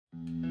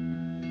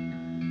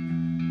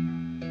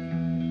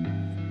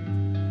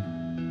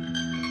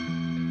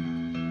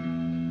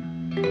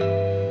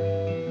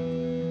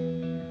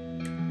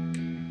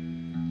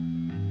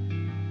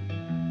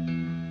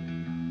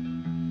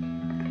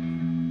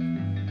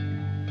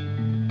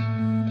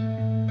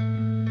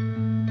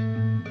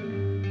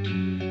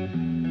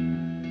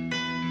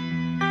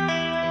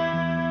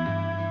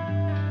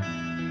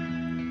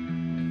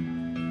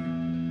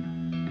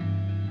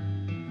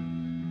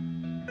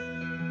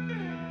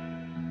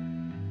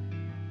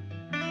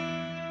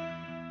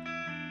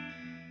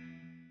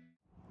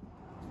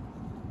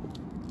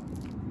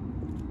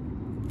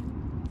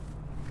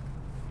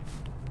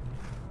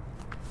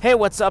Hey,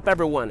 what's up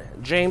everyone?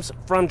 James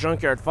from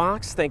Junkyard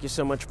Fox. Thank you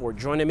so much for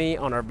joining me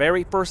on our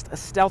very first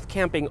stealth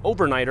camping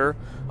overnighter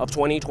of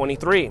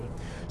 2023.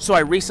 So I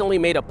recently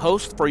made a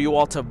post for you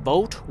all to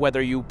vote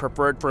whether you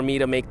preferred for me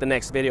to make the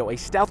next video a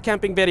stealth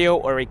camping video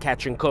or a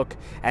catch and cook,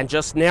 and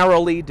just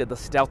narrowly did the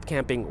stealth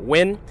camping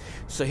win.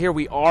 So here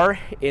we are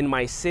in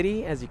my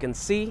city, as you can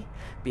see,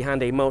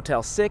 behind a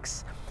Motel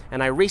 6,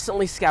 and I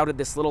recently scouted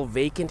this little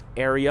vacant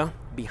area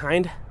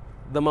behind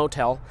the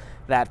motel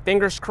that,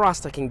 fingers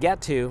crossed, I can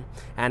get to,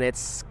 and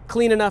it's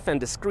clean enough and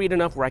discreet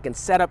enough where I can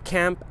set up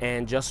camp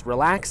and just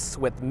relax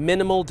with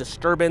minimal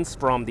disturbance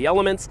from the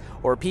elements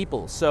or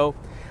people. So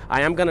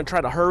I am gonna try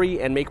to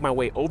hurry and make my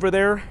way over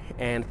there,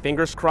 and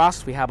fingers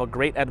crossed we have a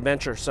great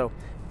adventure. So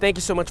thank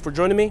you so much for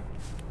joining me.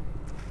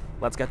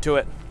 Let's get to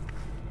it.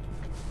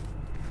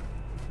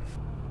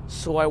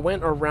 So I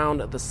went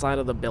around the side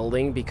of the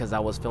building because I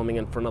was filming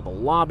in front of the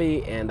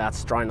lobby, and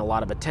that's drawing a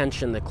lot of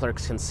attention. The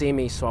clerks can see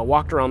me, so I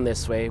walked around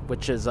this way,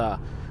 which is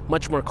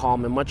much more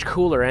calm and much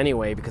cooler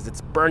anyway because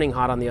it's burning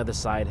hot on the other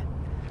side.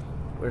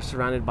 We're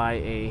surrounded by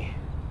a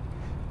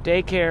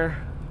daycare,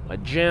 a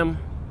gym,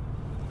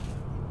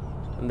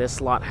 and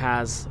this lot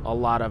has a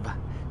lot of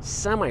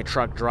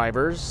semi-truck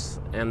drivers,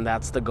 and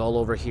that's the goal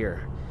over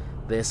here,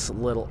 this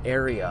little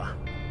area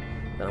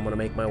that I'm gonna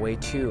make my way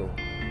to.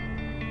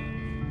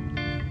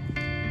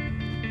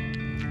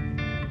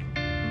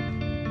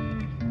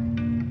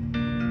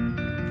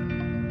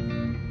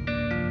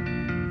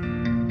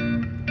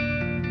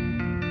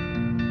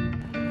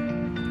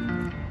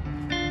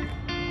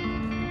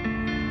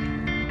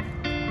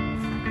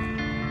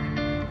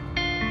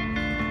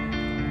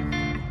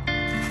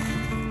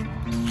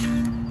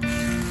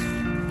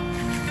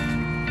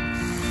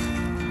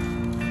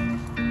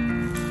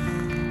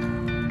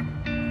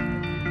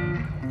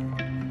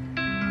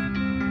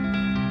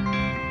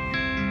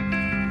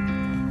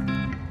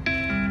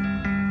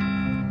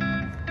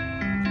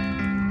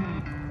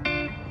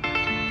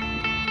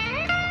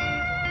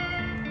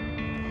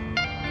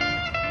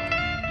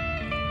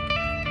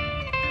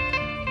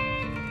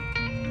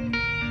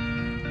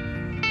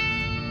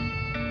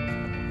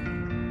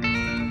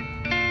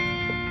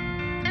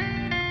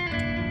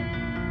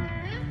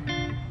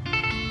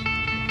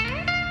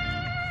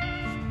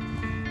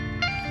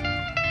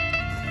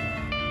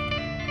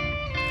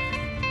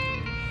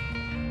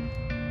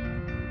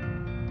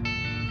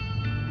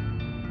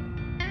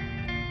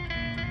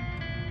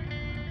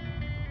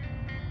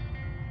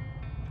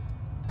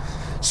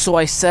 So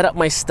I set up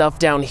my stuff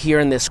down here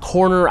in this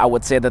corner. I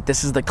would say that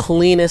this is the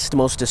cleanest,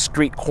 most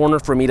discreet corner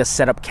for me to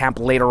set up camp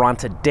later on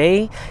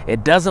today.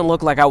 It doesn't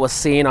look like I was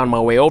seen on my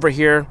way over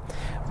here,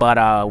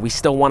 but we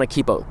still want to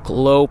keep a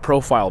low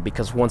profile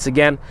because, once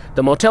again,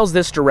 the motel's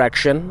this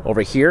direction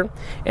over here,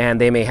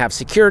 and they may have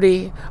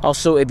security.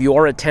 Also, if you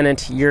are a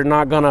tenant, you're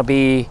not gonna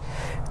be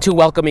too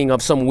welcoming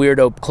of some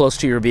weirdo close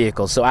to your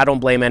vehicle, so I don't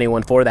blame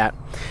anyone for that.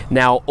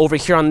 Now, over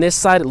here on this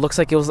side, it looks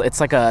like it's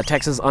like a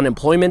Texas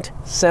unemployment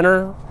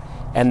center.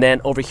 And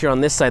then over here on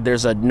this side,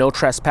 there's a no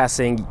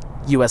trespassing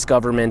U.S.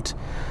 government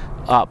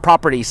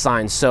property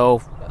sign.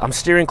 So I'm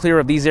steering clear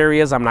of these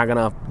areas. I'm not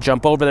gonna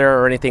jump over there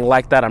or anything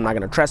like that. I'm not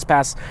gonna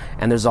trespass.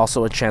 And there's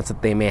also a chance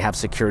that they may have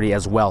security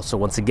as well. So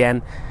once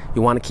again,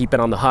 you wanna keep it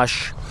on the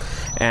hush.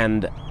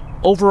 And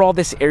overall,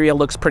 this area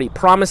looks pretty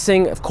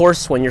promising. Of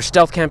course, when you're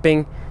stealth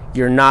camping,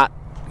 you're not,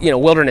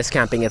 wilderness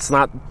camping. It's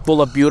not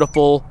full of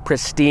beautiful,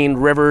 pristine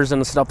rivers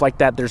and stuff like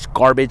that. There's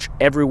garbage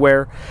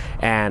everywhere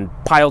and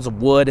piles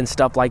of wood and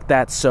stuff like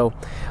that. So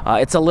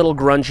it's a little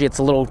grungy, it's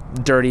a little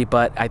dirty,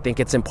 but I think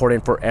it's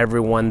important for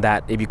everyone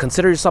that if you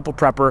consider yourself a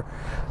prepper,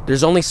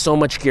 there's only so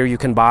much gear you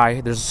can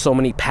buy. There's so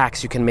many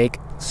packs you can make.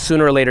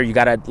 Sooner or later, you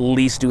gotta at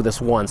least do this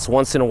once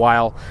in a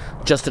while,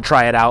 just to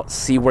try it out,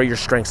 see where your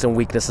strengths and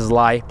weaknesses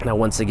lie. Now,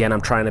 once again,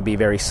 I'm trying to be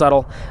very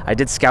subtle. I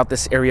did scout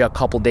this area a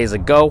couple days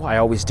ago. I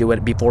always do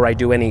it before I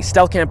do any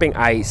stealth camping.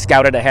 I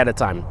scout it ahead of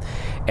time.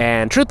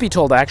 And truth be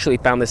told, I actually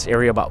found this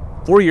area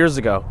about 4 years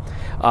ago.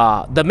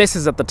 The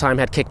missus at the time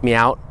had kicked me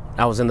out.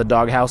 I was in the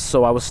doghouse,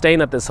 so I was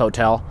staying at this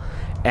hotel.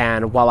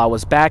 And while I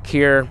was back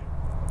here,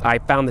 I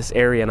found this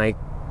area and I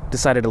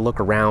decided to look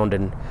around,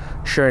 and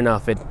sure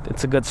enough,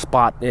 it's a good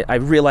spot. I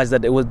realized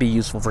that it would be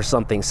useful for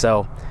something,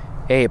 so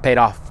hey, it paid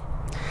off.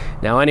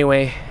 Now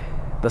anyway,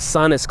 the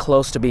sun is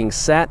close to being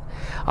set.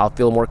 I'll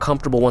feel more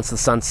comfortable once the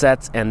sun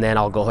sets, and then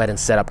I'll go ahead and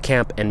set up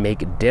camp and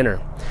make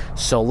dinner.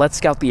 So let's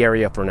scout the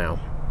area for now.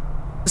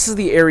 This is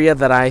the area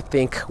that I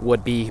think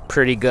would be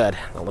pretty good.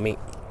 Now let me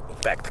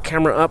back the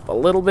camera up a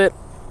little bit.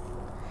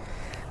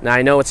 Now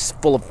I know it's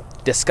full of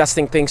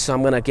disgusting things, so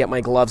I'm gonna get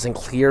my gloves and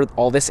clear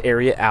all this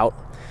area out.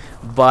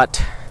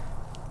 But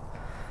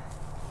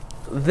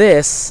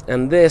this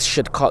and this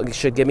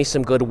should give me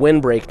some good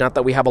windbreak. Not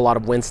that we have a lot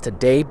of winds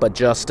today, but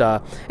just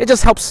it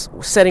just helps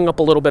setting up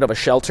a little bit of a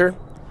shelter.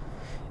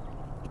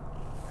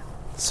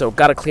 So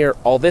gotta clear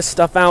all this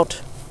stuff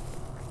out.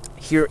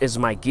 Here is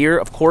my gear.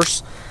 Of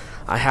course,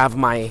 I have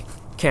my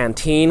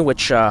canteen,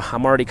 which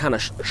I'm already kind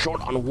of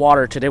short on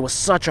water. Today was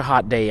such a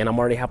hot day, and I'm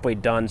already halfway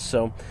done,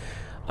 so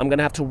I'm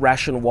gonna have to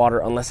ration water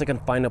unless I can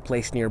find a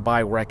place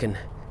nearby where I can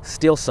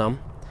steal some.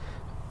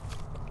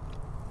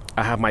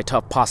 I have my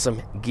Tough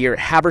Possum Gear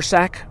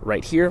haversack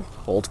right here,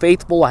 Old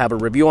Faithful. I have a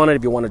review on it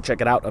if you want to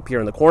check it out up here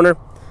in the corner.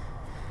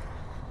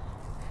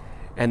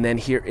 And then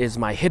here is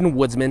my Hidden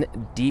Woodsman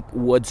Deep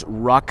Woods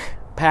Ruck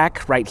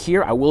pack right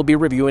here. I will be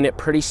reviewing it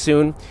pretty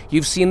soon.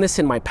 You've seen this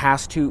in my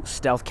past 2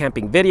 stealth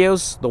camping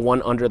videos, the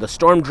one under the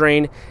storm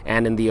drain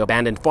and in the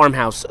abandoned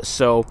farmhouse.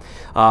 So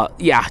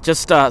yeah,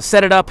 just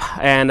set it up,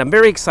 and I'm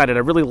very excited.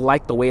 I really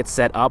like the way it's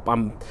set up.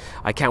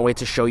 I can't wait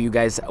to show you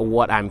guys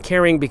what I'm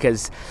carrying,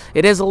 because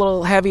it is a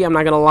little heavy. I'm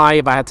not gonna lie.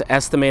 If I had to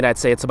estimate, I'd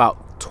say it's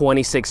about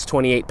 26,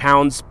 28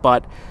 pounds,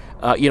 but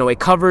you know, it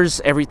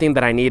covers everything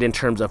that I need in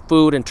terms of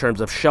food, in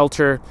terms of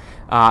shelter,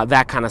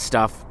 that kind of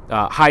stuff,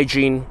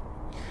 hygiene,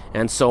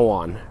 and so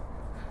on.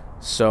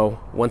 So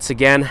once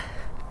again,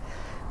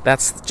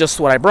 that's just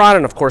what I brought,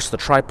 and of course the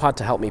tripod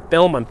to help me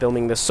film. I'm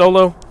filming this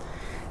solo,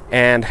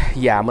 and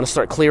yeah, I'm gonna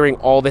start clearing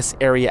all this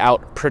area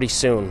out pretty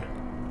soon.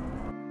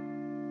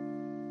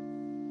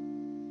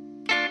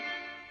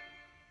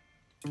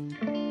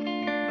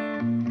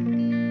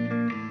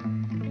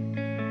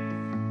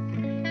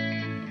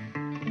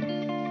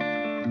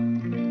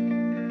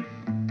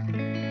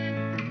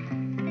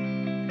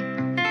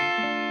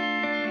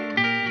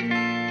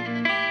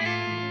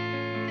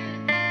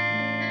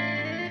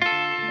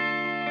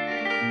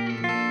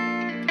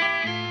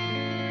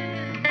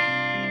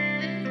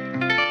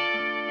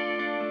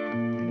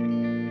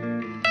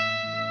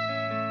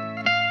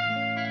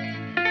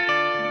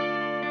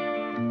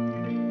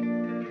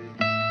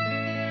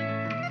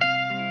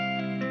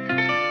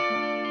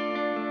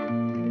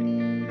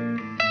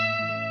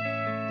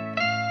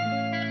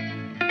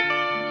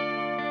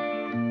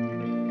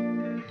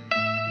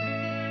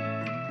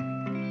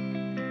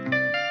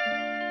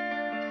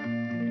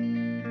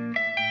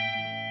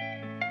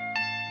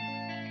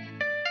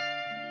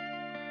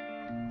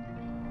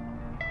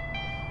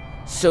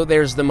 So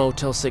there's the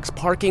Motel 6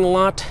 parking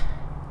lot,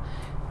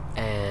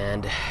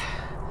 and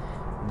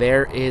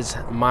there is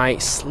my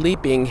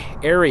sleeping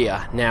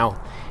area.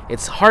 Now,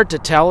 it's hard to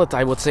tell.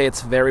 I would say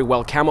it's very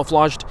well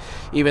camouflaged,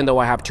 even though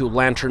I have 2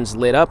 lanterns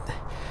lit up.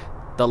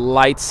 The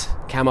lights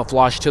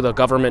camouflage to the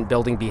government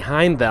building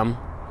behind them,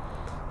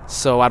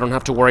 so I don't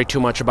have to worry too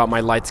much about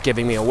my lights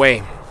giving me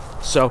away.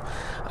 So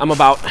I'm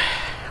about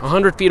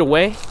 100 feet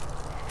away.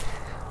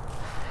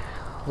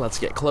 Let's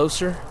get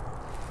closer.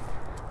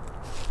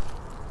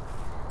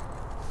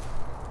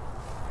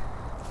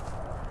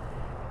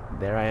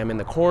 There I am in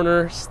the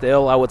corner.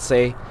 Still, I would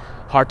say,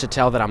 hard to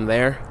tell that I'm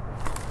there.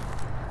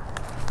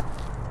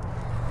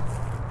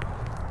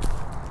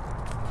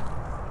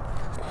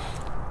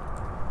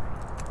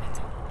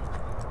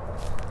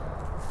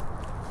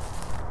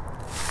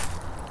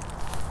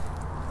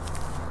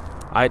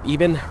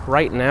 Even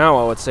right now,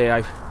 I would say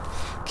I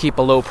keep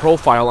a low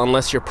profile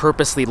unless you're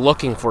purposely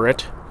looking for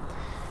it.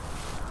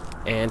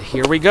 And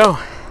here we go.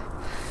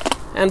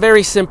 And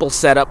very simple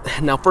setup.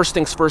 Now, first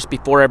things first,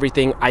 before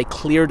everything, I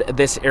cleared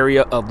this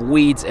area of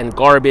weeds and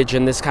garbage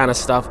and this kind of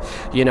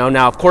stuff. You know,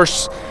 now, of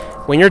course,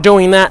 when you're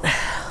doing that,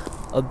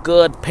 a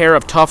good pair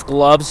of tough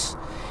gloves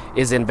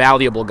is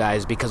invaluable,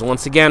 guys, because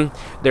once again,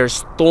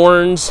 there's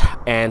thorns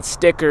and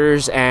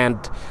stickers, and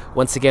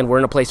once again, we're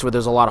in a place where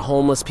there's a lot of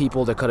homeless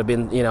people. There could have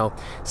been, you know,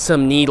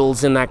 some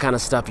needles and that kind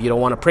of stuff. You don't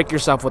want to prick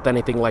yourself with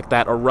anything like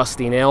that, or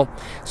rusty nail.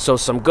 So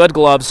some good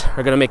gloves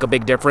are going to make a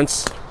big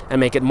difference and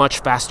make it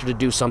much faster to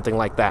do something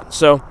like that.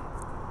 So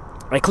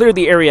I cleared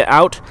the area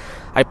out.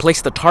 I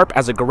placed the tarp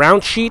as a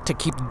ground sheet to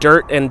keep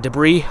dirt and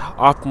debris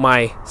off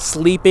my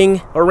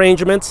sleeping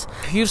arrangements.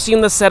 You've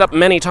seen this setup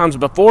many times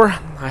before.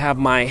 I have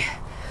my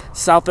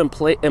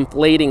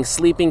self-inflating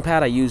sleeping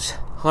pad I use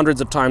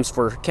hundreds of times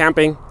for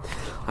camping.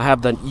 I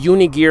have the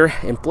Unigear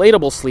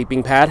inflatable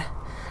sleeping pad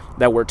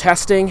that we're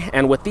testing,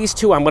 and with these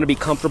 2 I'm going to be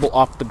comfortable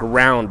off the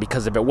ground,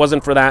 because if it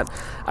wasn't for that,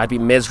 I'd be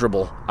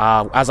miserable.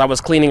 As I was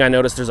cleaning, I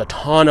noticed there's a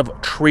ton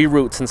of tree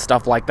roots and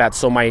stuff like that,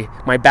 so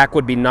my back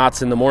would be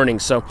knots in the morning.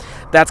 So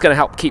that's going to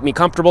help keep me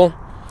comfortable.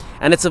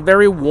 And it's a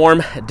very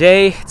warm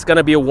day. It's going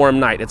to be a warm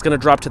night. It's going to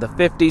drop to the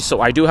 50s, so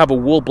I do have a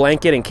wool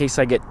blanket in case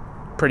I get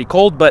pretty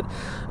cold, but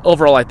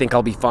overall I think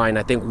I'll be fine.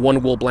 I think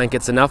 1 wool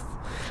blanket's enough.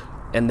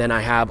 And then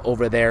I have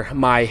over there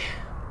my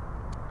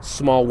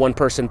small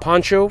 1-person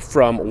poncho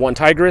from One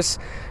Tigress.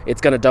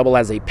 It's going to double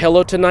as a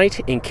pillow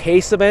tonight. In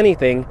case of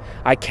anything,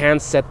 I can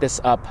set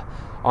this up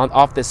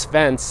off this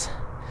fence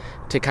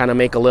to kind of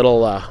make a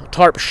little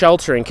tarp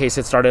shelter in case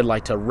it started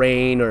like to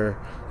rain, or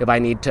if I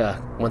need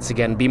to, once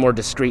again, be more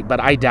discreet, but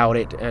I doubt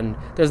it, and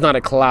there's not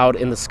a cloud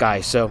in the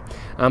sky, so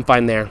I'm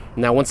fine there.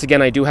 Now, once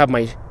again, I do have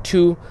my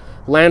 2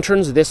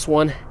 lanterns, this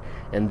one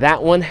and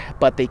that one,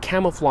 but they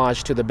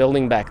camouflage to the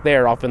building back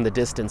there off in the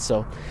distance,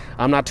 so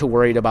I'm not too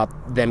worried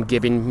about them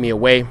giving me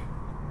away.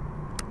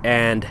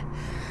 And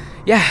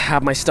yeah, I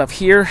have my stuff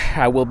here.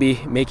 I will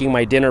be making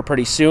my dinner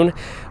pretty soon.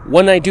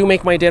 When I do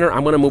make my dinner,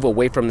 I'm going to move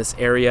away from this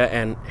area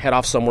and head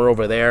off somewhere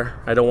over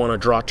there. I don't want to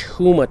draw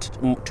too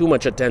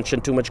much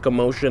attention, too much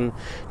commotion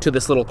to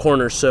this little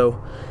corner,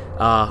 so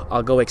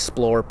I'll go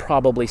explore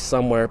probably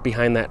somewhere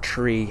behind that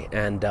tree,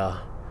 and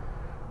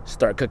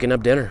start cooking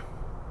up dinner.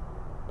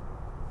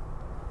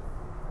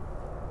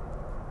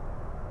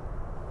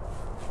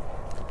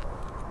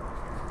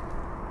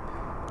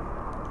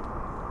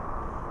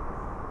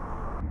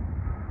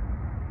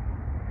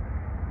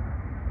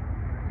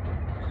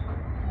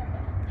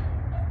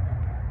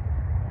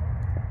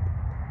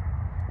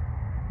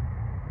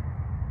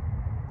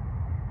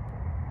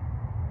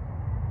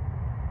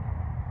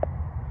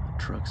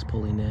 Trucks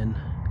pulling in.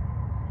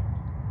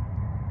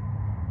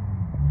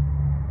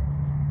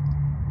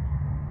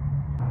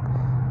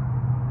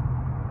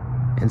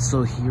 And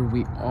so here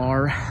we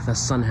are, the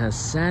sun has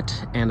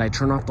set, and I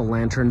turn off the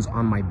lanterns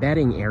on my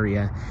bedding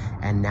area,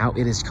 and now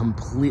it is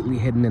completely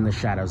hidden in the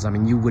shadows. I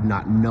mean, you would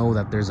not know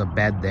that there's a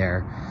bed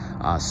there.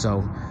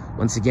 So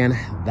once again,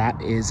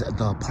 that is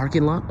the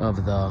parking lot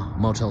of the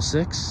Motel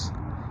 6.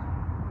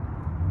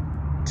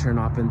 Turn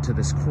off into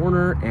this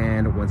corner,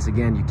 and once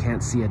again, you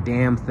can't see a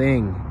damn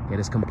thing. It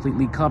is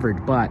completely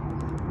covered, but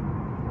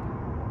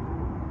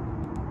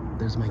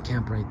there's my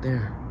camp right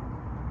there.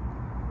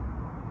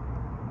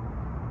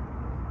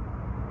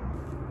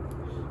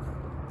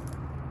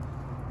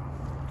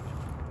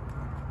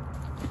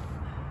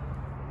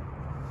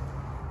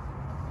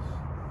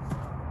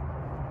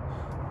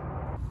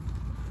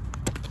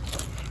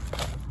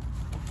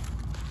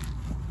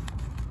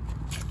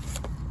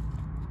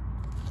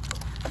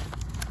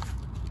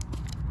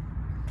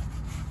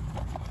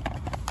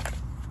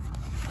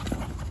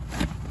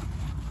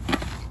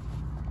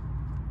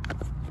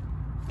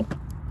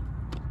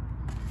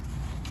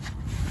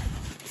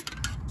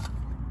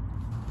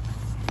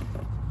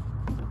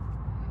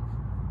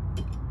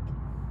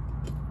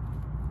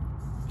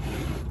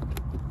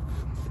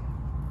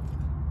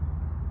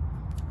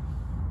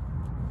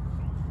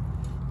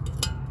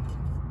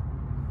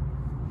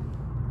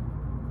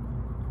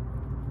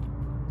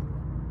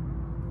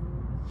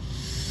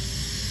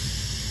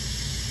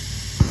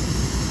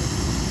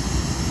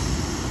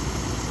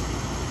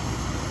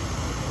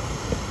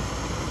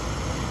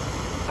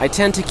 I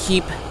tend to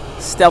keep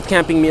stealth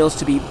camping meals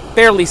to be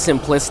fairly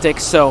simplistic,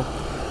 so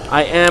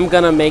I am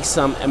gonna make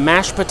some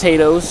mashed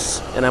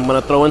potatoes, and I'm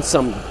gonna throw in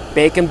some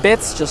bacon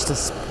bits just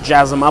to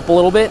jazz them up a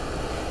little bit.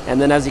 And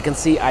then, as you can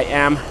see, I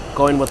am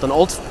going with an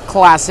old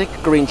classic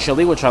green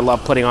chili, which I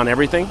love putting on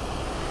everything.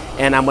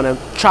 And I'm gonna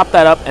chop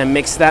that up and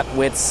mix that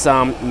with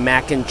some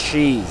mac and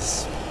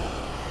cheese.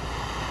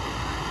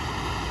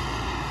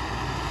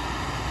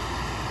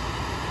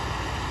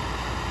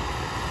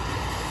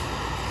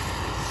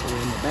 So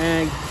in the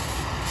bag.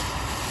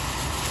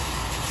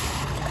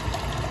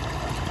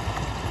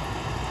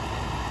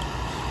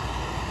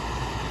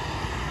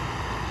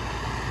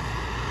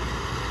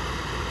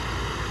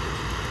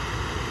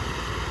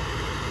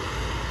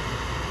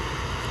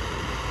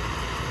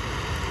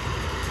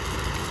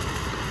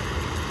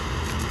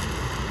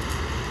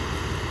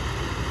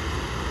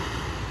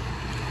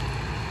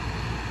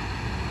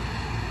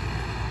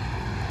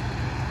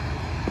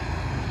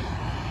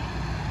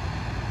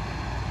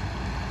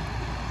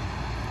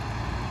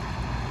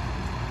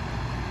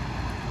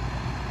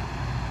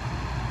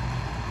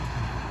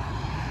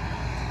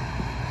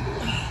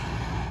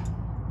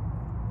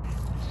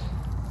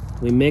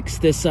 We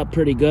mixed this up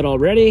pretty good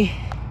already.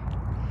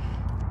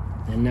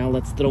 And now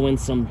let's throw in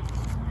some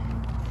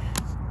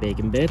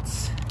bacon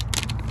bits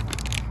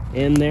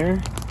in there.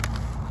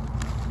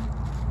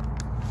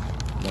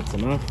 That's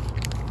enough.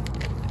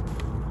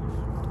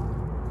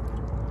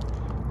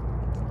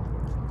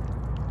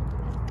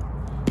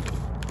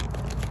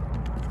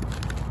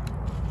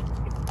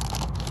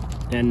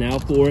 And now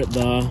for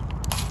the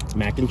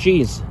mac and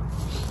cheese.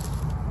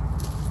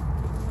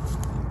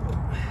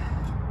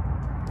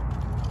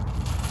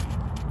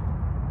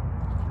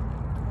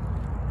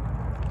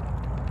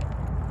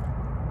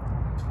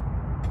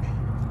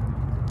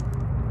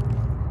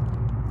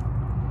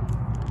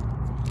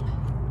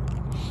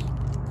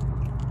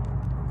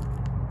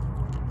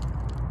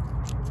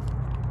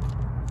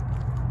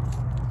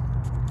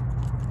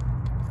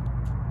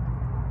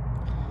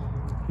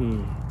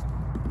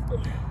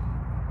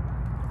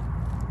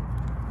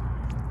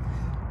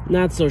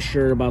 Not so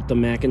sure about the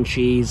mac and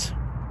cheese.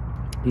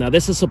 Now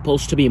this is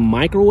supposed to be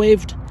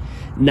microwaved,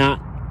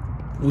 not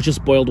with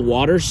just boiled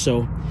water,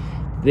 so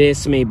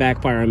this may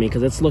backfire on me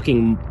because it's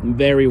looking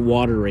very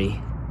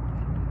watery.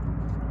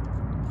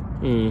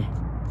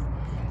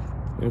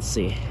 Let's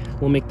see.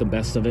 We'll make the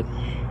best of it.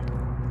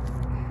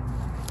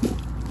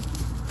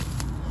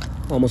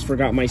 Almost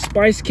forgot my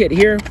spice kit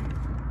here.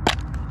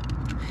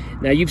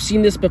 Now you've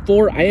seen this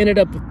before. I ended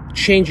up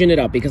changing it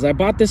up because I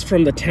bought this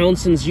from the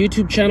Townsend's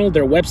YouTube channel,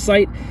 their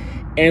website,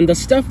 and the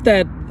stuff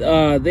that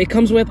it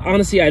comes with,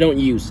 honestly, I don't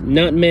use.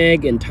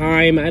 Nutmeg and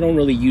thyme, I don't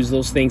really use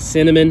those things.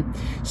 Cinnamon.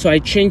 So I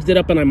changed it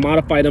up and I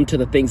modified them to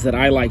the things that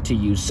I like to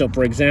use. So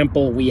for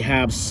example, we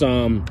have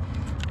some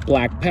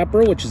black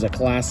pepper, which is a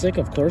classic,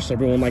 of course.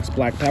 Everyone likes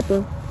black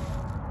pepper.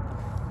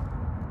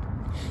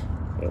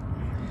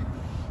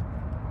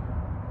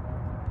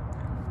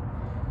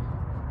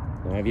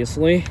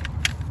 Obviously.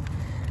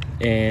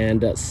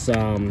 And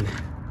some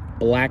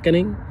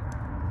blackening.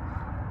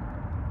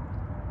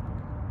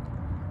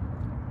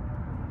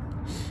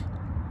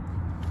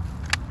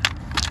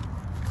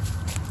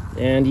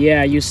 And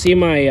yeah, you see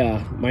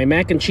my my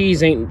mac and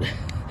cheese ain't,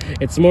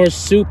 it's more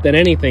soup than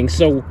anything.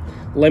 So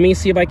let me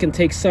see if I can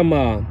take some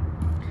of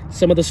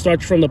the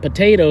starch from the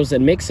potatoes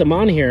and mix them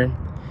on here,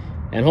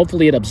 and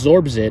hopefully it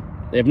absorbs it.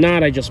 If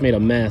not, I just made a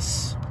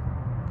mess.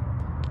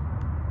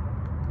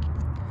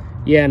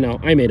 Yeah,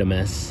 no, I made a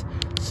mess.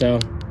 So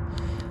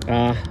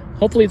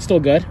hopefully it's still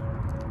good.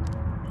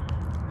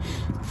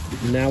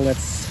 Now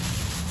let's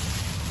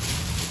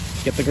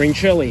get the green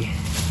chili.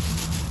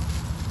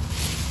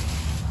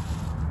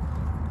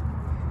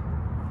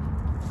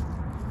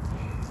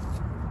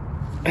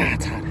 Ah,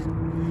 it's hot.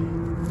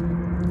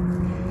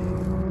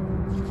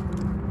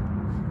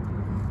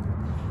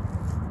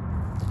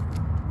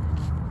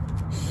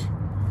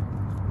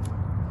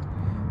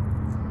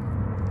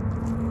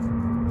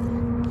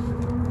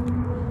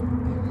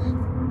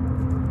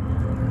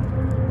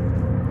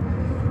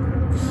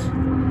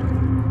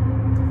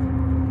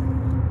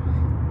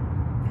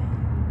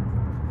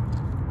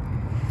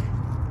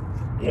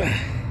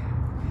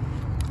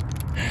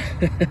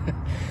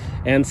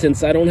 And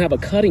since I don't have a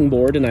cutting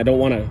board and I don't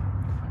want to,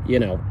 you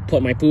know,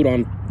 put my food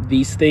on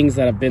these things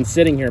that have been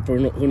sitting here for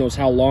who knows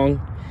how long,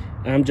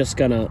 I'm just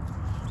gonna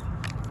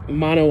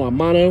mano a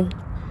mano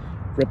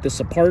rip this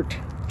apart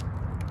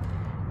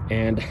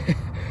and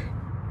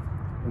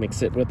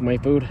mix it with my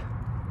food.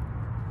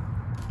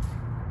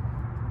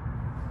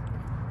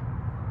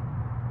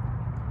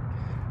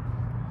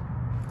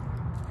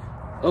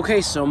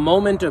 Okay, so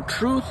moment of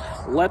truth.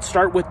 Let's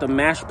start with the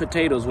mashed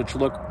potatoes, which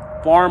look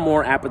far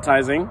more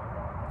appetizing.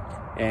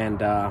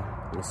 And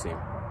let me see,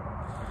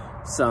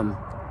 some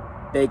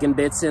bacon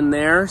bits in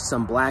there,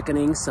 some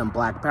blackening, some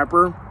black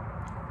pepper.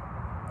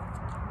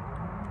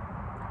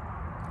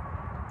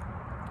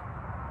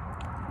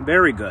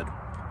 Very good.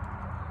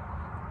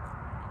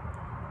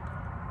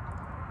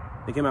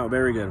 They came out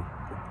very good.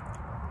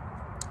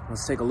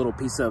 Let's take a little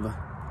piece of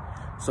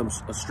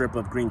a strip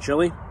of green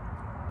chili.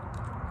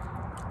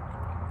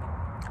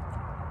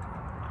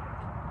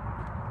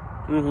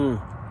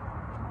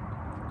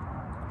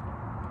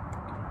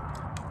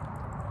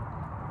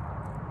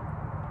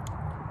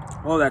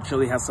 Oh, that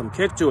chili has some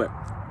kick to it.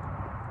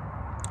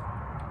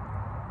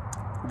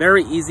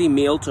 Very easy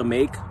meal to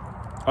make.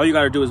 All you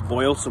gotta do is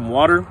boil some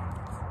water,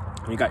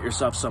 and you got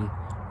yourself some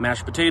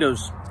mashed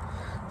potatoes.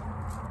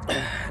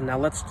 Now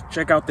let's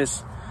check out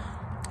this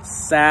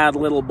sad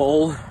little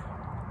bowl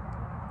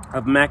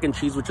of mac and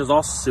cheese, which is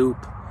all soup.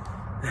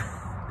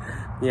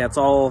 Yeah, it's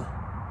all...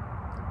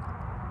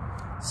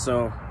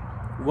 So,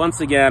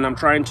 once again, I'm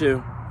trying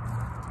to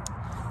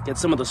get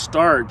some of the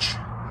starch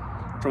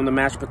from the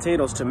mashed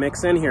potatoes to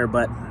mix in here,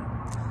 but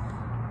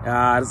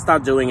it's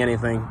not doing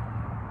anything.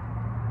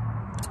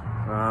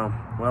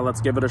 Well, let's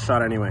give it a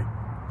shot anyway.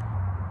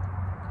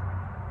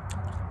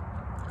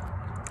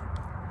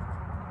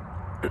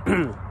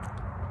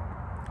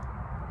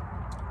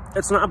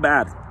 It's not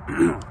bad.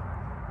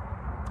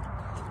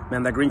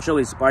 Man, that green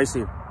chili is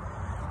spicy.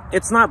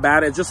 It's not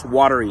bad, it's just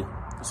watery.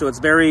 So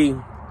it's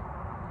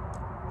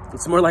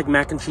more like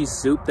mac and cheese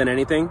soup than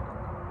anything,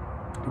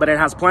 but it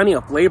has plenty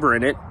of flavor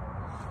in it.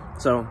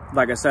 So,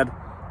 like I said,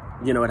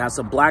 you know, it has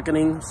some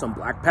blackening, some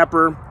black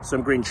pepper,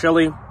 some green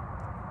chili.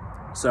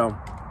 So,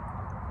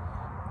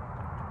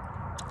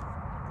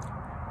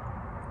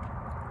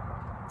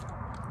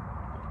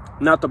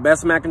 not the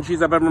best mac and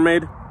cheese I've ever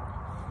made,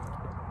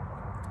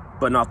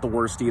 but not the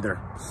worst either.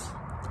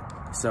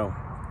 So,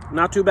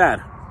 not too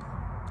bad.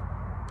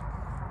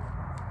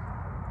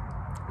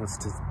 Let's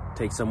just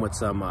take some with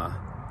some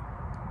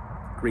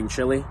green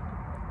chili.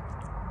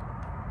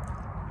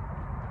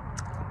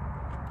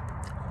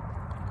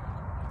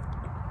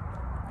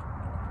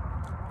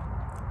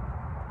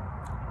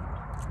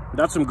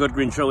 That's some good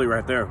green chili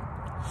right there.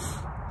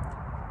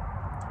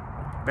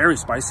 Very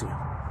spicy.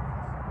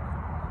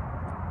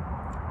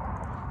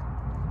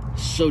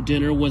 So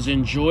dinner was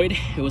enjoyed.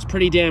 It was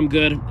pretty damn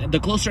good. The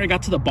closer I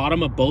got to the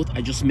bottom of both,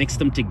 I just mixed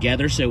them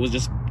together. So it was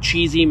just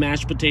cheesy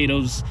mashed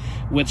potatoes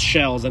with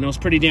shells, and it was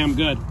pretty damn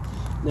good.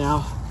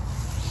 Now,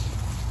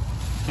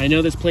 I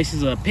know this place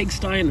is a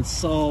pigsty and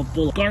it's all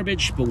full of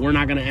garbage, but we're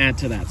not gonna add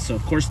to that. So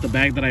of course, the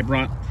bag that I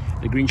brought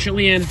the green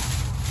chili in,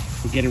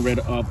 we're getting rid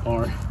of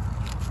our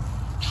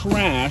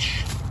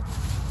trash,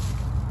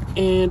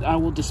 and I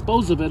will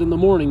dispose of it in the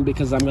morning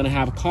because I'm gonna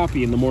have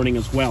coffee in the morning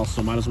as well,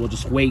 so might as well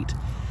just wait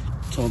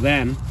till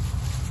then.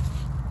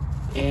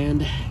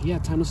 And yeah,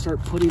 time to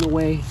start putting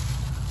away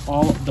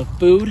all of the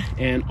food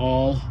and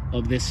all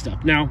of this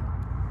stuff. Now,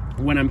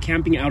 when I'm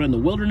camping out in the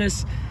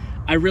wilderness,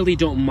 I really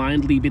don't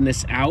mind leaving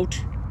this out.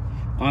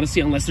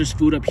 Honestly, unless there's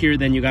food up here,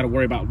 then you got to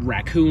worry about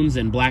raccoons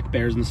and black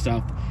bears and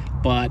stuff.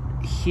 But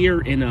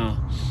here in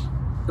a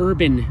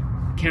urban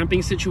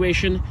camping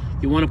situation,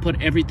 you want to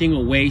put everything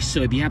away.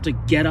 So if you have to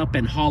get up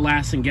and haul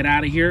ass and get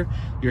out of here,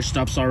 your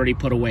stuff's already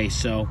put away.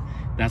 So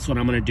that's what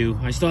I'm going to do.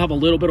 I still have a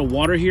little bit of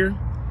water here.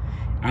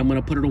 I'm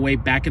going to put it away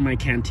back in my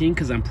canteen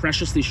because I'm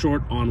preciously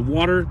short on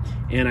water,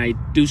 and I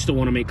do still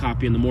want to make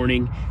coffee in the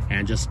morning,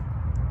 and just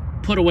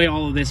put away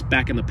all of this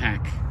back in the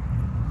pack.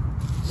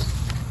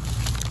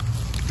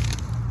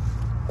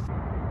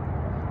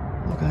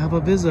 I have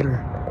a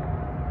visitor.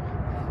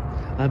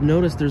 I've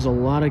noticed there's a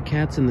lot of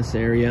cats in this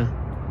area,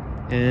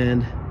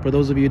 and for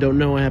those of you who don't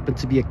know, I happen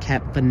to be a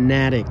cat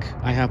fanatic.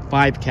 I have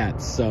 5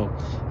 cats, so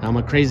I'm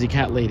a crazy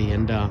cat lady.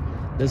 And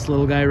this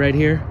little guy right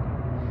here,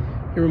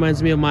 he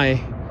reminds me of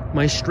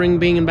my string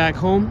being back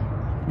home,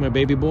 my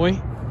baby boy.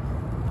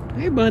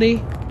 Hey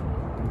buddy,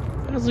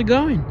 how's it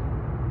going?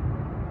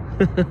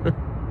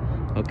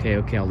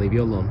 Okay, I'll leave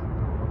you alone.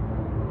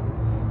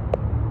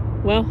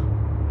 Well,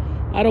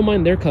 I don't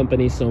mind their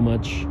company so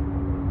much.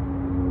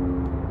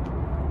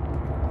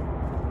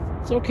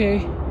 It's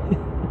okay.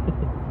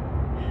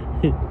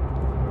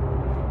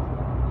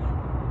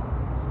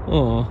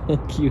 Aw,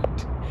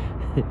 cute.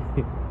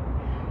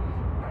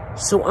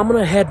 So I'm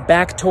gonna head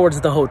back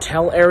towards the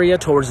hotel area,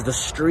 towards the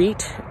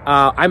street.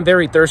 I'm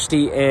very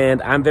thirsty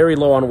and I'm very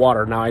low on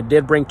water. Now, I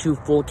did bring 2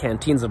 full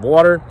canteens of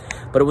water,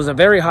 but it was a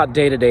very hot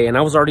day today and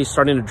I was already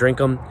starting to drink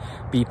them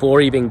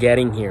before even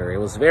getting here. It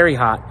was very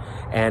hot,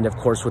 and of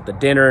course with the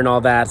dinner and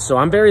all that. So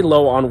I'm very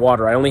low on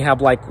water. I only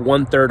have like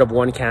 1/3 of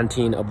 1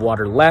 canteen of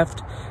water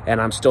left,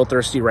 and I'm still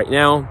thirsty right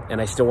now, and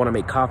I still wanna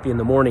make coffee in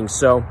the morning.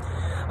 So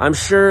I'm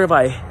sure if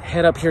I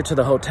head up here to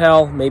the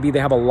hotel, maybe they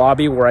have a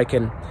lobby where I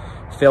can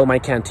fill my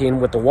canteen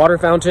with the water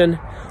fountain,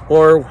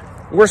 or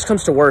worst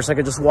comes to worst, I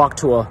could just walk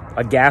to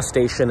a gas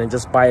station and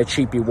just buy a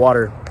cheapy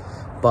water.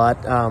 But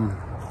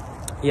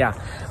yeah,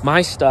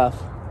 my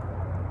stuff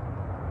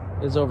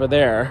is over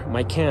there,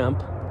 my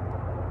camp,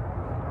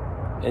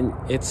 and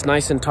it's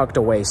nice and tucked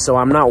away, so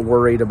I'm not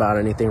worried about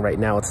anything right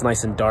now. It's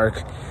nice and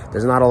dark.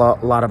 There's not a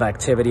lot of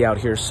activity out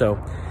here, so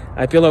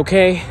I feel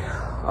okay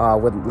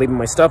with leaving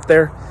my stuff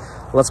there.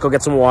 Let's go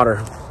get some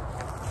water.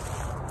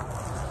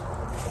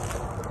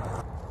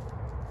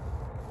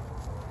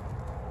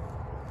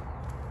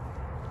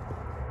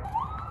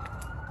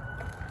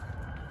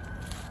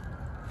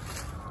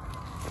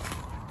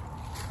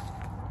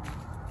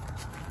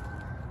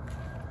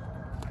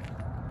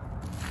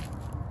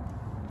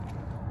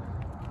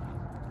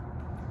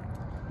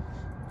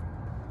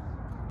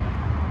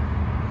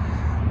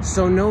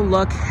 So no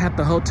luck at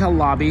the hotel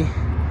lobby.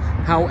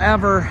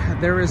 However,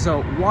 there is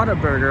a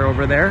Whataburger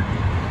over there,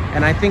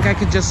 and I think I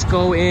could just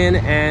go in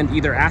and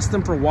either ask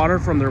them for water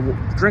from their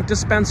drink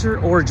dispenser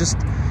or just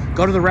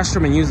go to the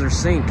restroom and use their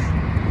sink.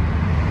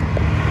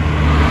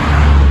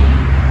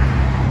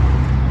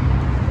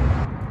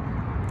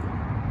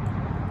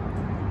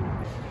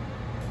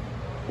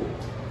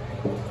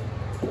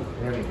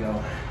 There we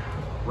go,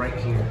 right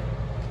here.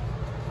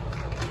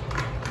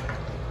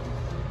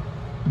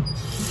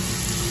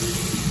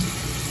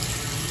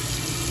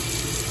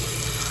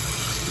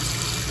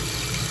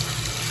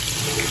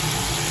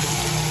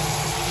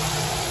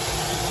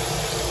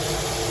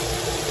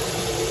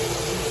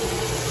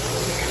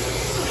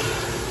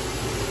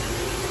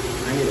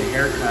 I need a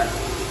haircut.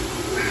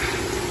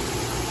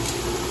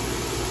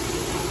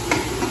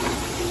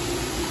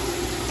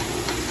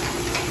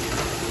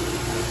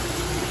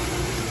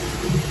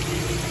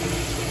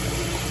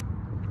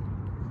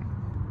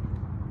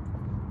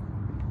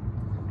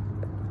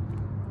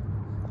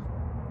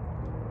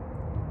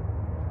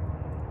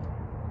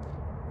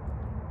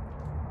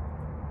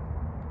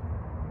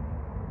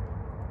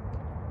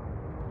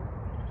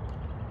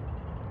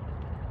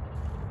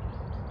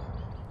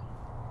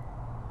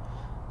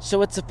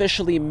 So it's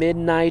officially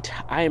midnight.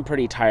 I am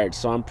pretty tired,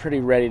 so I'm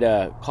pretty ready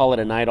to call it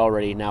a night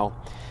already. Now,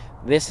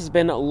 this has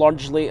been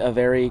largely a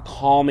very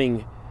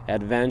calming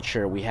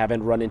adventure. We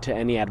haven't run into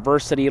any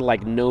adversity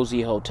like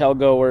nosy hotel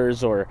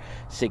goers or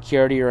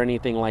security or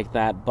anything like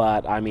that,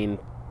 but I mean,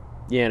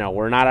 you know,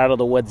 we're not out of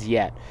the woods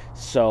yet.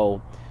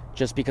 So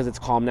just because it's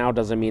calm now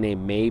doesn't mean a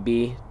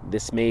maybe.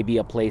 This may be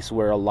a place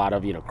where a lot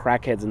of, you know,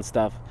 crackheads and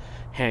stuff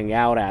hang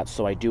out at,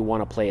 so I do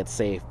want to play it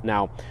safe.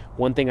 Now,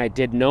 one thing I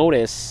did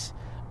notice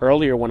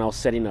earlier when I was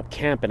setting up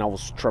camp and I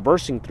was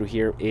traversing through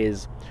here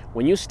is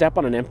when you step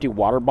on an empty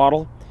water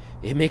bottle,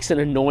 it makes an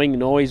annoying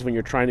noise when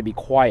you're trying to be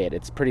quiet.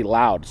 It's pretty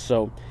loud.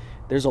 So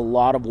there's a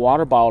lot of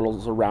water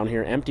bottles around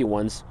here, empty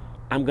ones.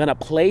 I'm gonna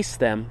place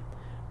them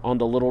on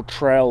the little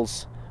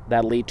trails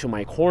that lead to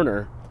my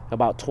corner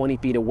about 20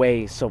 feet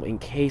away, so in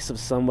case of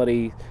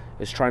somebody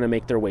is trying to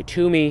make their way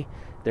to me,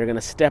 they're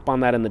gonna step on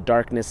that in the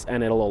darkness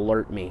and it'll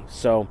alert me.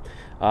 So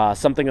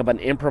something of an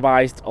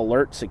improvised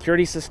alert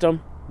security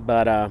system,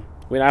 but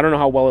I mean, I don't know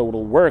how well it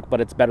will work, but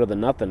it's better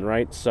than nothing,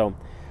 right? So,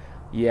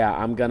 yeah,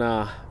 I'm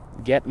gonna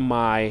get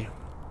my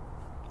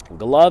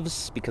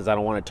gloves because I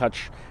don't want to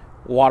touch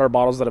water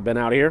bottles that have been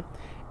out here.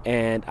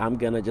 And I'm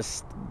gonna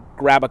just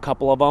grab a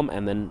couple of them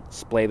and then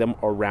splay them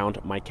around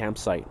my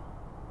campsite.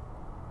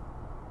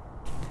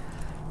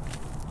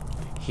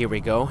 Here we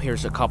go.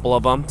 Here's a couple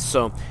of them.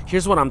 So,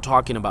 here's what I'm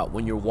talking about.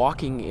 When you're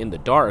walking in the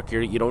dark,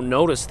 you don't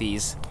notice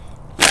these.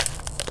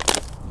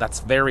 That's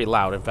very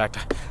loud. In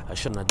fact, I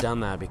shouldn't have done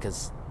that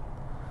because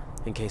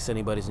in case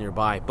anybody's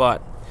nearby,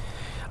 but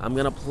I'm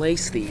gonna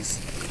place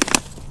these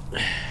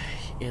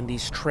in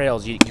these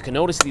trails. You can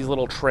notice these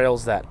little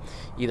trails that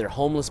either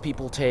homeless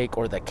people take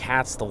or the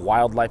cats, the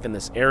wildlife in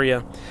this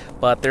area,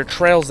 but they're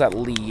trails that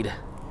lead.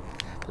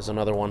 There's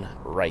another one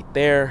right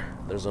there.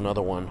 There's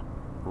another one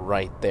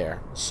right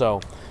there.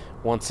 So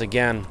once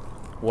again,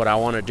 what I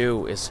want to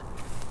do is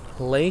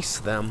place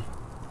them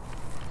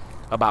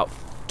about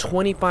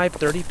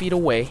 25-30 feet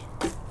away,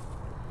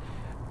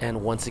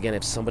 and once again,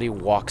 if somebody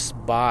walks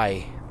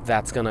by,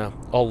 that's gonna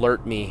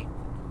alert me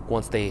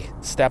once they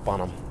step on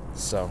them.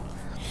 So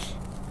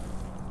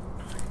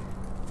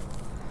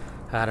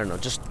I don't know,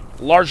 just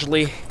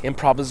largely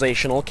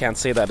improvisational. Can't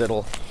say that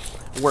it'll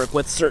work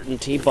with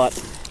certainty, but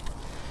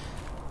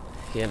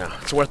you know,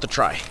 it's worth a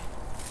try.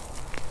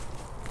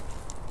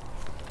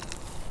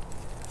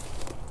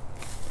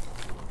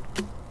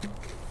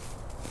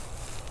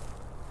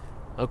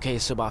 Okay,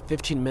 so about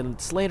 15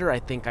 minutes later, I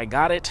think I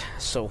got it.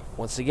 So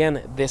once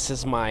again, this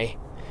is my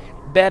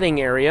bedding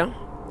area.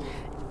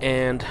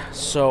 And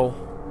so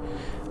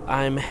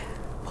I'm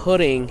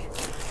putting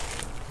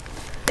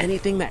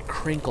anything that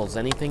crinkles,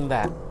 anything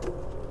that,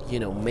 you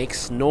know,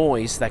 makes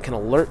noise that can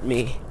alert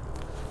me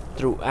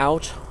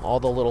throughout all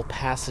the little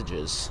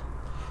passages.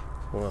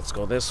 Well, let's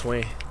go this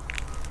way.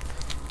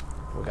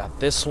 We got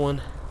this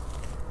one,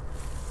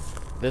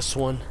 this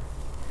one,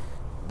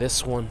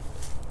 this one,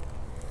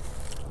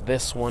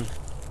 this one,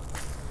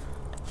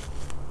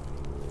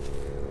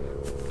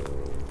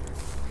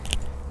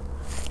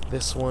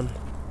 this one.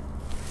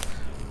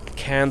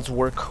 Cans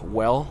work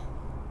well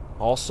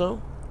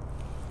also.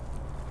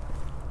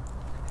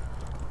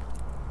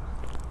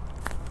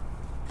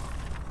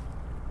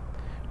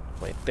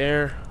 Right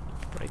there,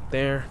 right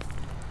there,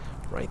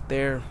 right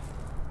there.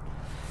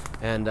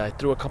 And I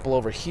threw a couple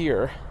over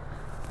here.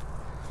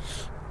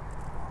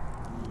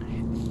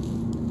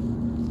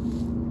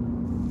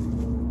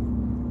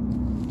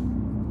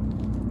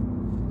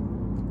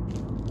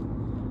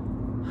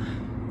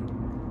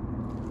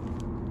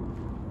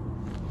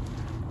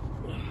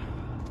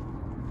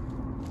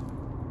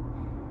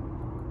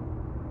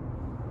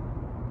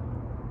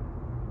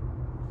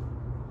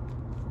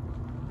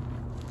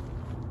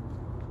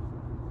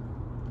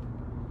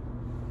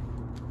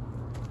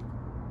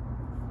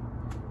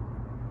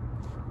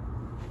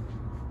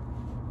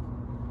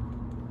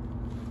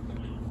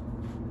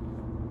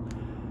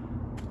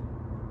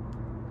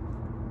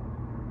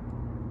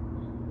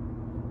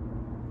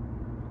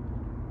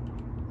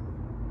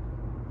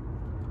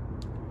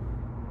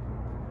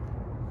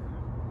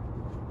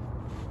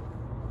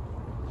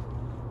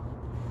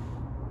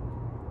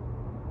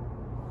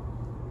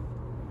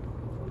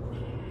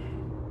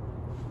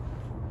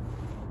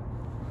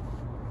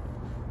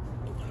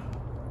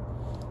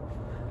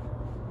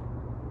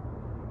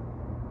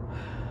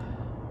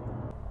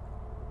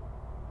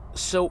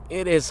 So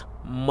it is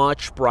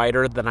much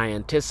brighter than I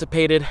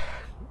anticipated.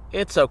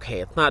 It's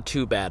okay, it's not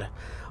too bad.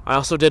 I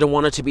also didn't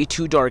want it to be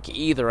too dark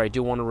either. I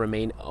do want to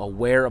remain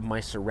aware of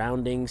my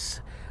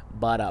surroundings.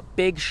 But a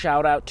big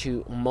shout out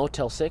to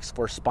Motel 6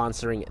 for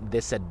sponsoring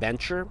this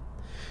adventure.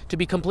 To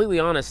be completely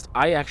honest,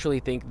 I actually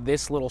think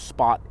this little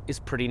spot is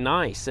pretty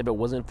nice if it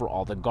wasn't for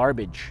all the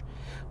garbage.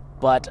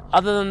 But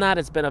other than that,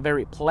 it's been a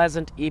very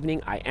pleasant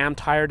evening. I am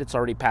tired, it's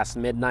already past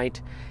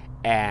midnight.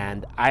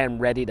 And I am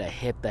ready to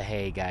hit the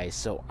hay, guys.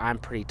 So I'm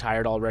pretty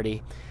tired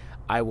already.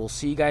 I will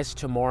see you guys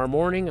tomorrow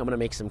morning. I'm going to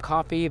make some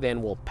coffee,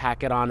 then we'll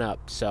pack it on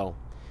up. So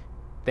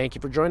thank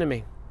you for joining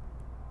me.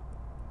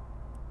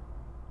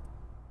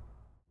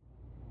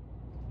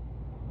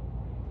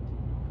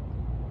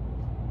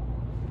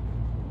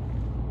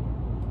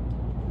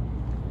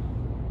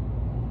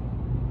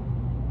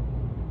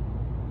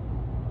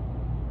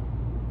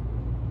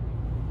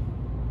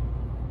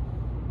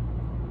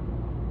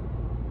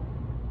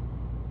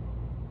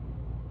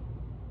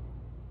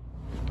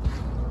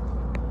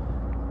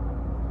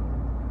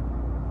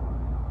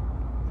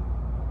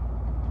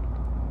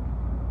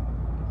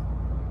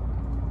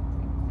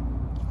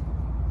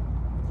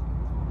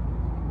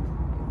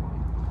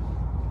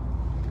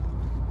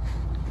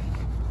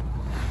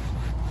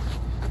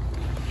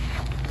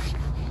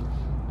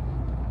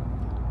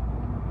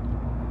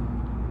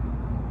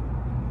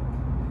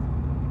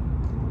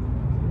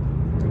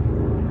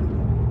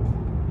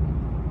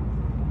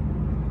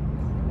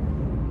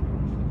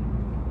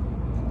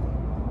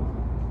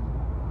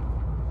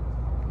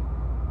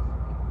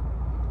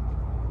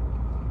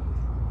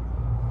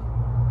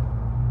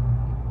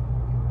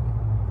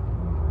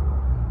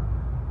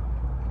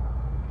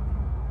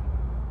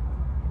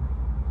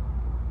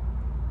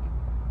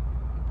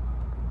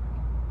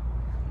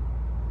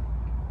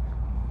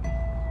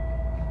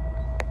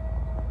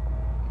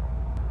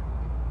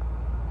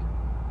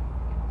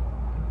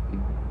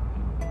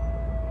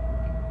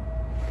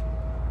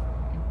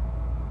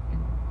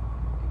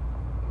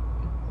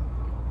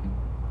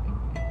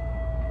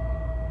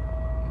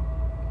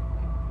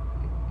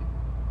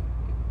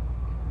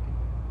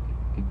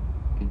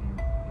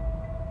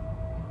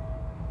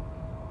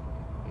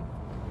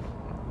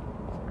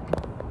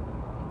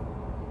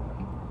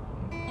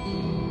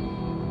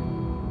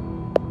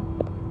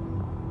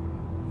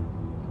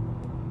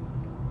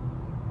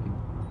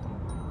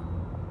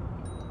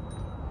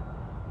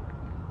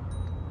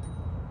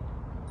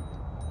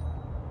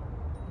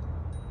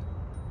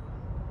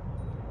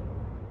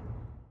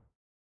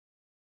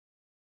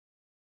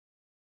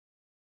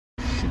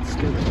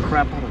 Scared the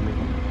crap out of me.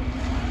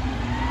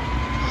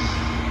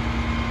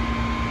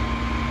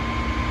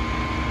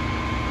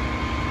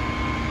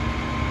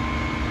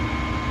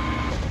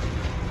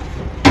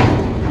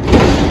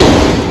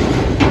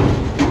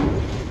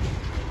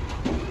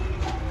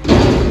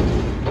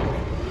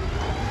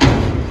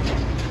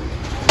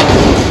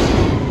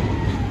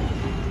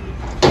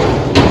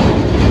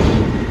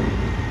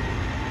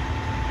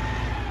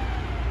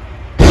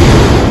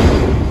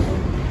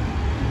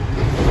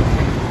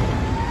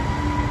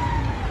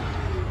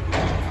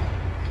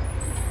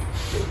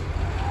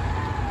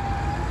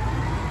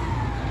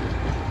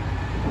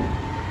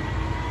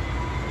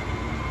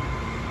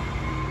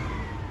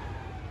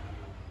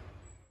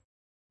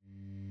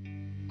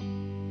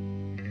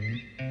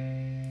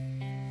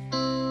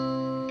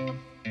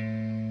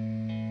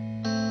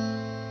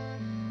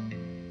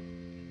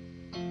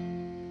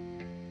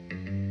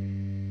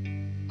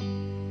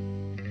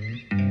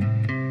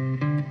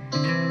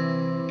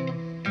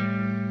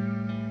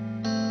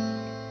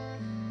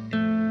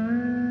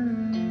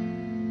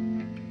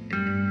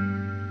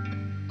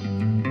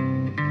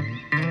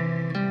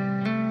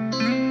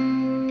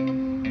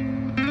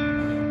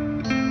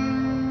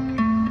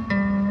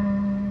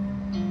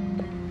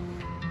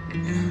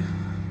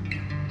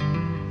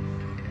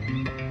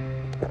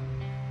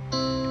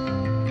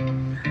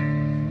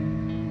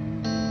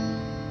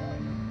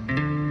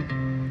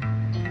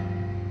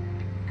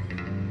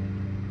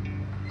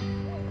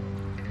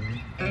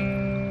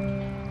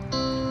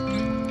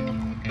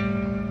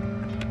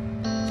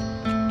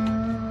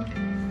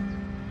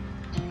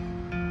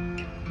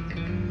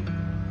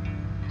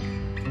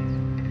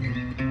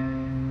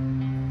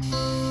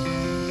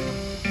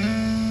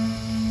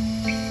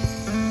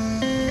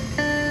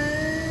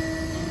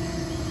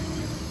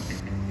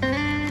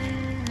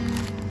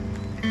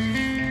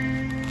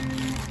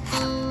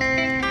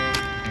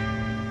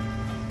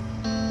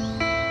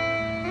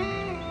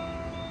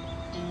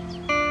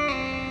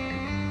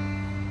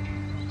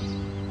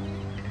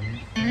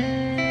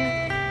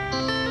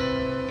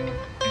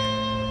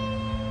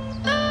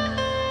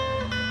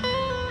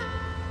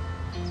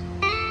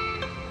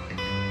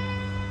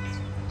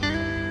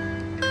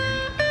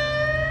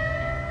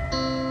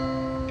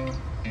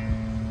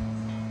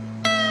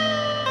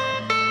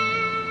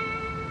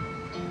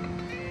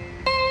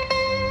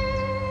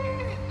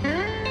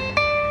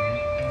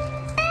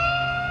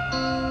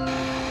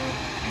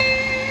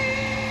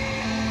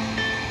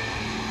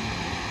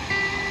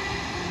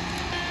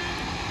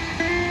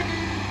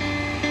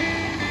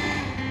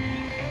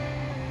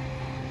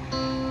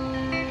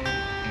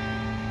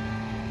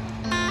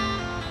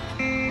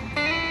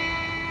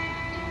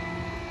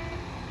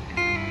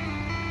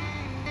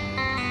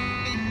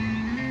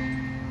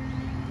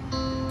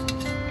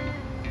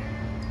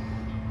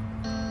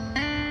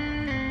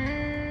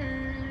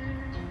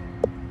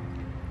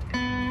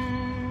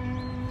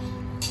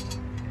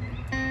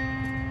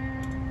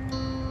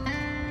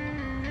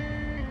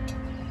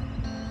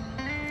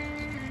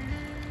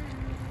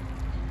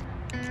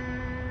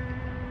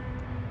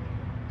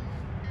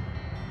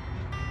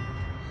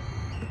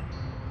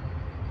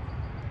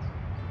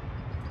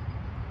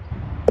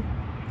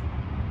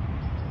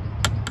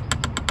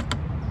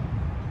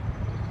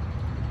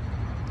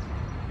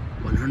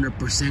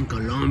 %100%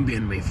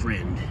 Colombian, my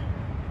friend.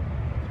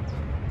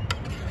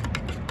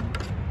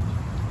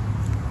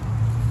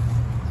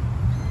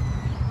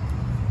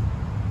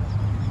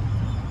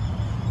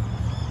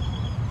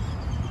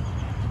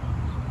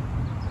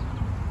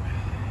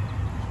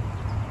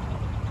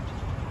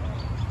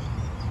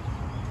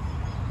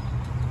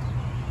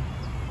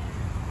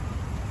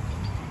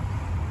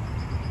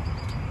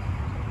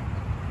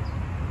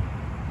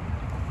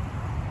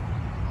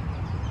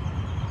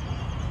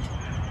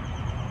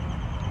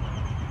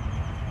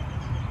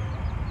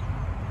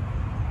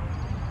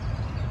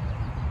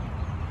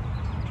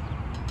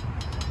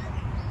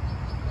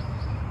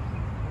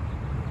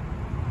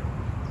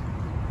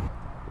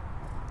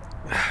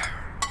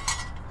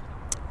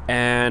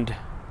 And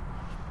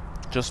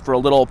just for a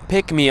little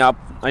pick-me-up,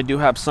 I do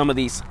have some of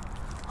these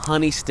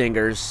honey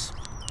stingers.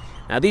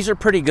 Now these are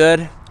pretty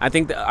good. I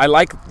think that I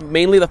like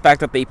mainly the fact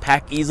that they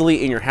pack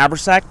easily in your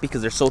haversack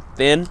because they're so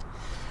thin.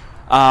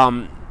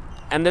 And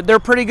they're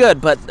pretty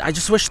good, but I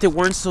just wish they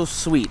weren't so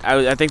sweet.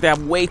 I think they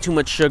have way too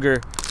much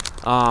sugar.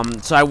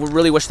 So I would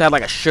really wish they had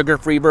like a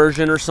sugar-free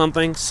version or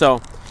something. So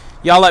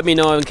y'all let me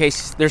know in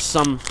case there's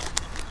some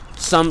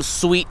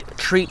sweet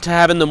treat to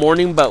have in the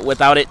morning, but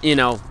without it, you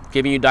know,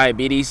 giving you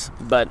diabetes.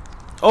 But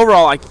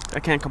overall, I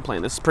can't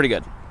complain. This is pretty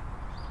good.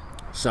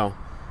 So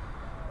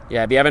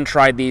yeah, if you haven't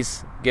tried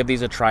these, give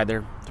these a try.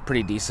 They're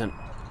pretty decent.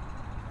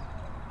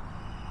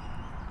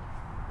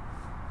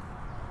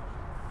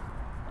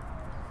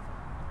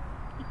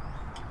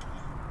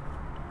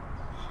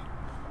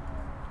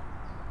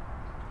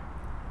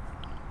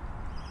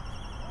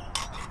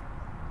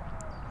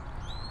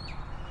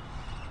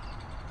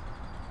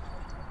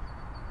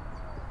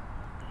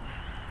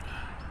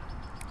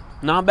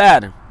 Not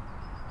bad.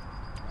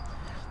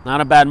 Not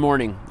a bad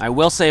morning. I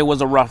will say it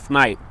was a rough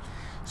night.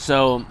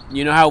 So,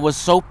 you know how it was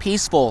so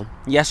peaceful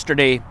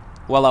yesterday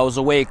while I was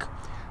awake?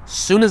 As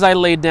soon as I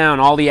laid down,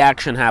 all the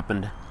action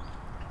happened.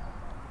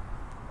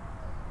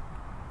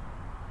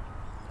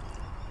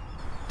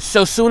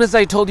 So soon as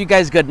I told you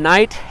guys good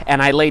night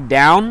and I laid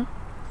down,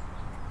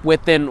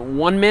 within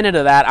 1 minute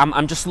of that,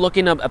 I'm just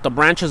looking up at the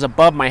branches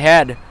above my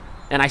head,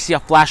 and I see a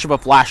flash of a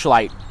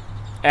flashlight,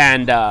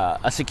 and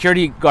a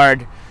security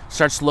guard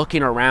starts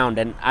looking around.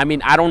 And I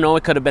mean, I don't know,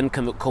 it could have been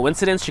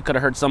coincidence. She could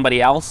have heard somebody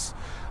else,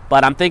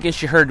 but I'm thinking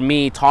she heard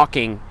me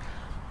talking.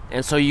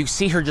 And so you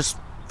see her just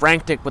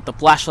frantic with the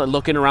flashlight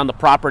looking around the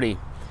property.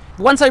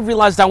 Once I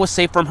realized I was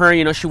safe from her,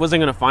 you know, she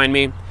wasn't going to find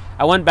me,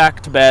 I went back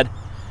to bed.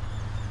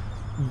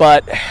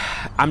 But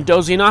I'm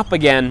dozing off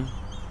again,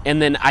 and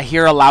then I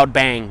hear a loud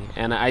bang,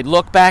 and I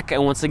look back,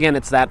 and once again,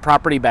 it's that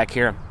property back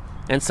here,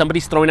 and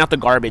somebody's throwing out the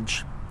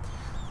garbage.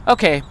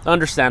 Okay,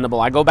 understandable.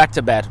 I go back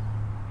to bed.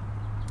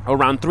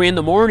 Around 3 in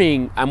the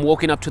morning, I'm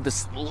woken up to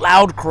this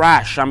loud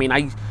crash. I mean,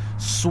 I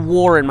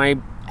swore in my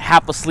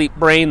half-asleep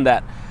brain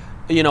that,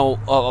 you know,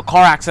 a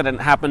car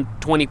accident happened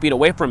 20 feet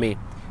away from me,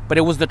 but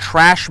it was the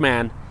trash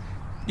man,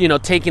 you know,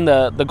 taking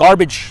the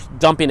garbage,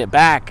 dumping it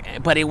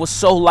back. But it was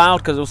so loud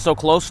because it was so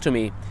close to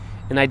me,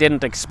 and I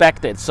didn't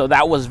expect it. So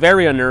that was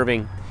very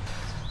unnerving.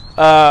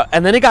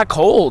 And then it got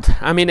cold.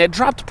 I mean, it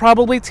dropped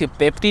probably to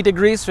 50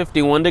 degrees,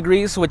 51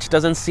 degrees, which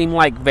doesn't seem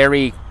like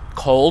very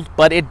cold,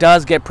 but it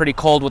does get pretty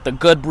cold with the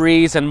good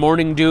breeze and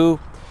morning dew.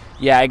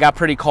 Yeah, it got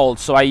pretty cold.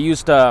 So I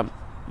used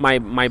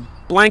my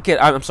blanket,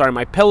 I'm sorry,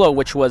 my pillow,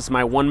 which was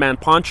my one-man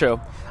poncho.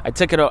 I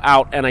took it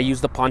out and I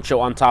used the poncho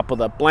on top of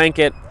the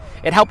blanket.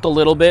 It helped a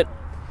little bit.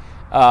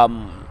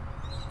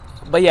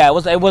 But yeah,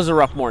 it was a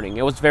rough morning.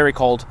 It was very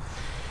cold.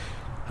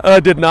 I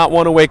did not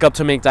want to wake up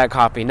to make that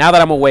coffee. Now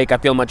that I'm awake, I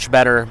feel much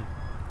better.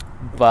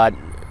 But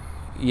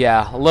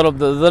yeah,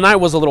 the night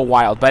was a little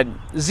wild, but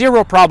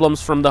zero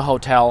problems from the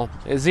hotel,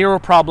 zero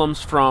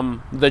problems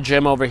from the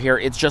gym over here.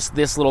 It's just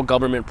this little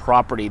government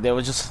property. There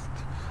was just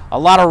a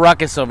lot of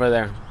ruckus over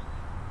there.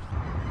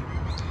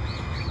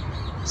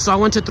 So I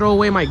went to throw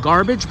away my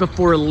garbage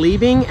before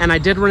leaving, and I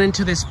did run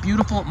into this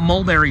beautiful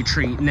mulberry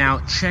tree. Now,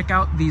 check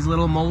out these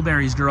little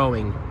mulberries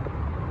growing.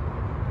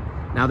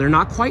 Now, they're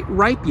not quite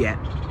ripe yet,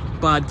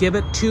 but give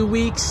it 2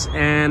 weeks,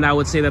 and I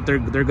would say that they're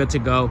good to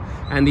go.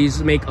 And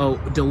these make a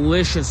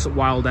delicious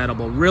wild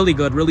edible. Really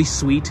good, really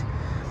sweet.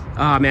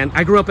 Man,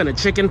 I grew up in a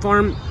chicken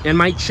farm, and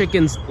my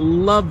chickens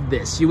love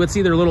this. You would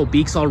see their little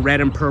beaks all red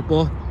and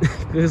purple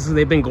because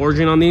they've been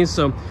gorging on these.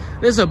 So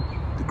this is a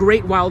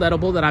great wild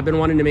edible that I've been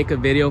wanting to make a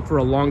video for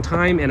a long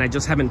time, and I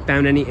just haven't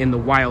found any in the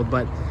wild.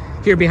 But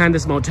here behind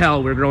this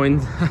motel,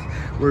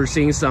 we're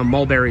seeing some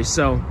mulberries.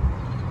 So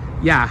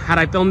yeah, had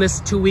I filmed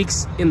this 2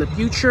 weeks in the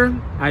future,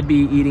 I'd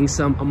be eating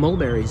some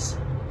mulberries.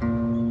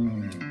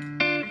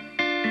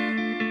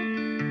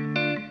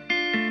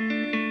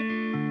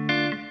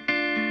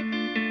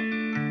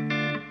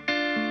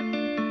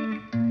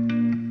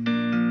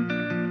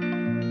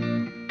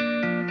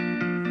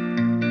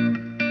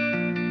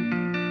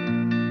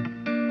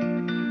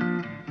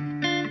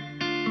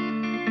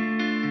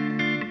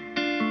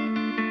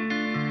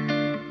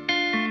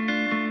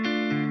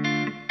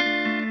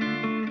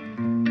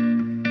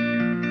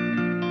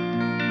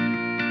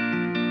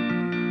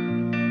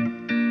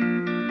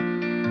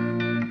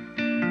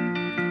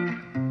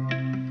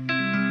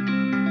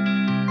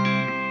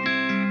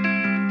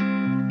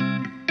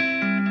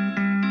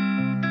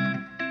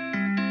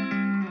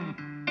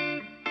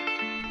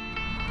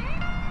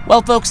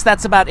 Well, folks,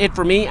 that's about it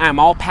for me. I'm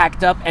all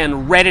packed up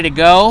and ready to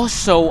go.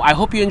 So I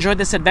hope you enjoyed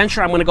this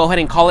adventure. I'm going to go ahead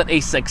and call it a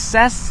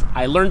success.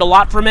 I learned a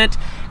lot from it,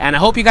 and I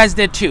hope you guys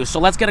did too. So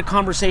let's get a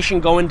conversation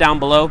going down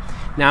below.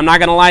 Now, I'm not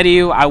going to lie to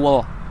you. I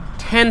will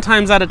 10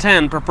 times out of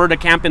 10 prefer to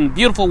camp in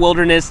beautiful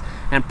wilderness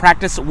and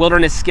practice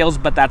wilderness skills,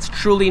 but that's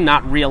truly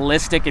not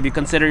realistic if you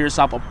consider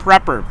yourself a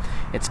prepper.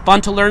 It's fun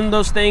to learn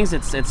those things.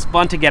 It's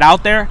fun to get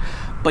out there.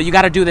 But you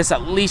got to do this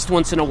at least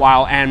once in a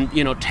while and,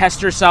 you know,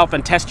 test yourself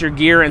and test your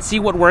gear and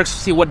see what works,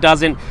 see what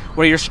doesn't,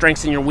 where your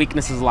strengths and your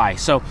weaknesses lie.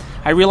 So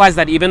I realized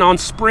that even on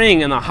spring,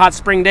 in a hot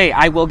spring day,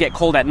 I will get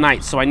cold at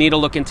night. So I need to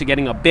look into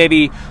getting a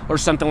bivvy or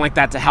something like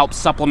that to help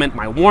supplement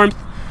my warmth.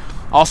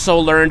 Also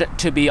learned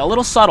to be a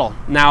little subtle.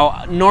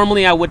 Now,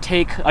 normally I would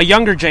take, a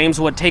younger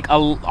James would take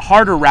a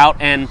harder route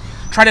and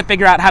try to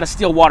figure out how to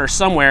steal water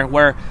somewhere,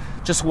 where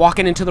just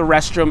walking into the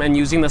restroom and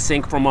using the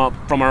sink from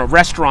a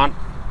restaurant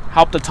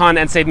helped a ton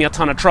and saved me a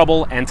ton of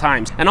trouble and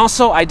times. And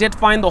also, I did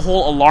find the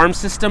whole alarm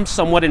system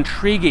somewhat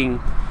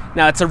intriguing.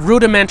 Now, it's a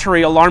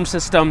rudimentary alarm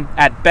system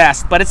at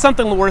best, but it's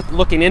something worth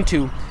looking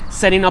into.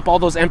 Setting up all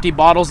those empty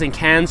bottles and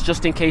cans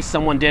just in case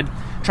someone did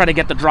try to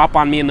get the drop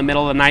on me in the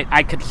middle of the night.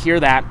 I could hear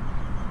that.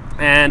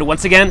 And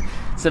once again,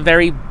 it's a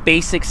very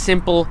basic,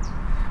 simple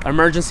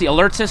emergency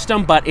alert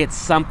system, but it's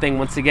something,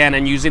 once again,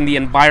 and using the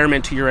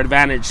environment to your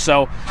advantage.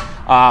 So,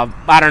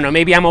 I don't know,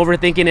 maybe I'm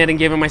overthinking it and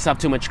giving myself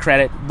too much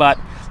credit, but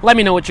let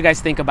me know what you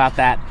guys think about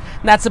that.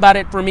 And that's about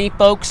it for me,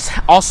 folks.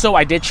 Also,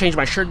 I did change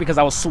my shirt because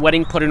I was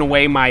sweating putting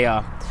away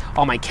my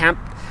all my camp.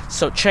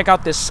 So check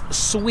out this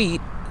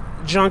sweet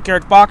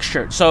Junkyard Fox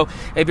shirt. So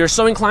if you're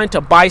so inclined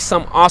to buy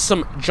some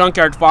awesome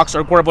Junkyard Fox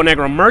or Cuervo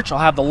Negro merch, I'll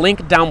have the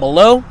link down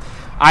below.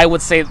 I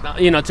would say,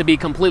 you know, to be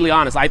completely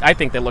honest, I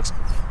think that looks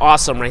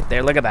awesome right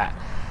there. Look at that.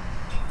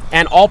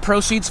 And all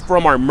proceeds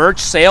from our merch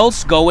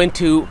sales go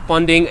into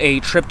funding a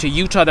trip to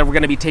Utah that we're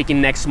going to be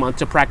taking next month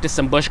to practice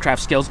some bushcraft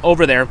skills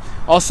over there.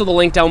 Also, the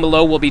link down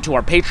below will be to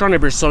our Patreon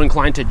if you're so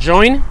inclined to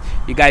join.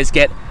 You guys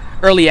get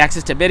early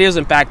access to videos.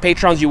 In fact,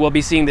 patrons, you will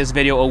be seeing this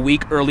video a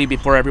week early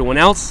before everyone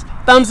else.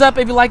 Thumbs up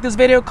if you like this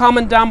video.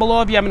 Comment down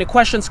below if you have any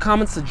questions,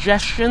 comments,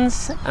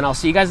 suggestions. And I'll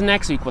see you guys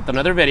next week with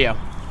another video.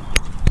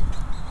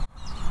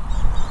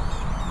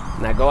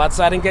 Now go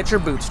outside and get your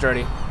boots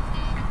dirty.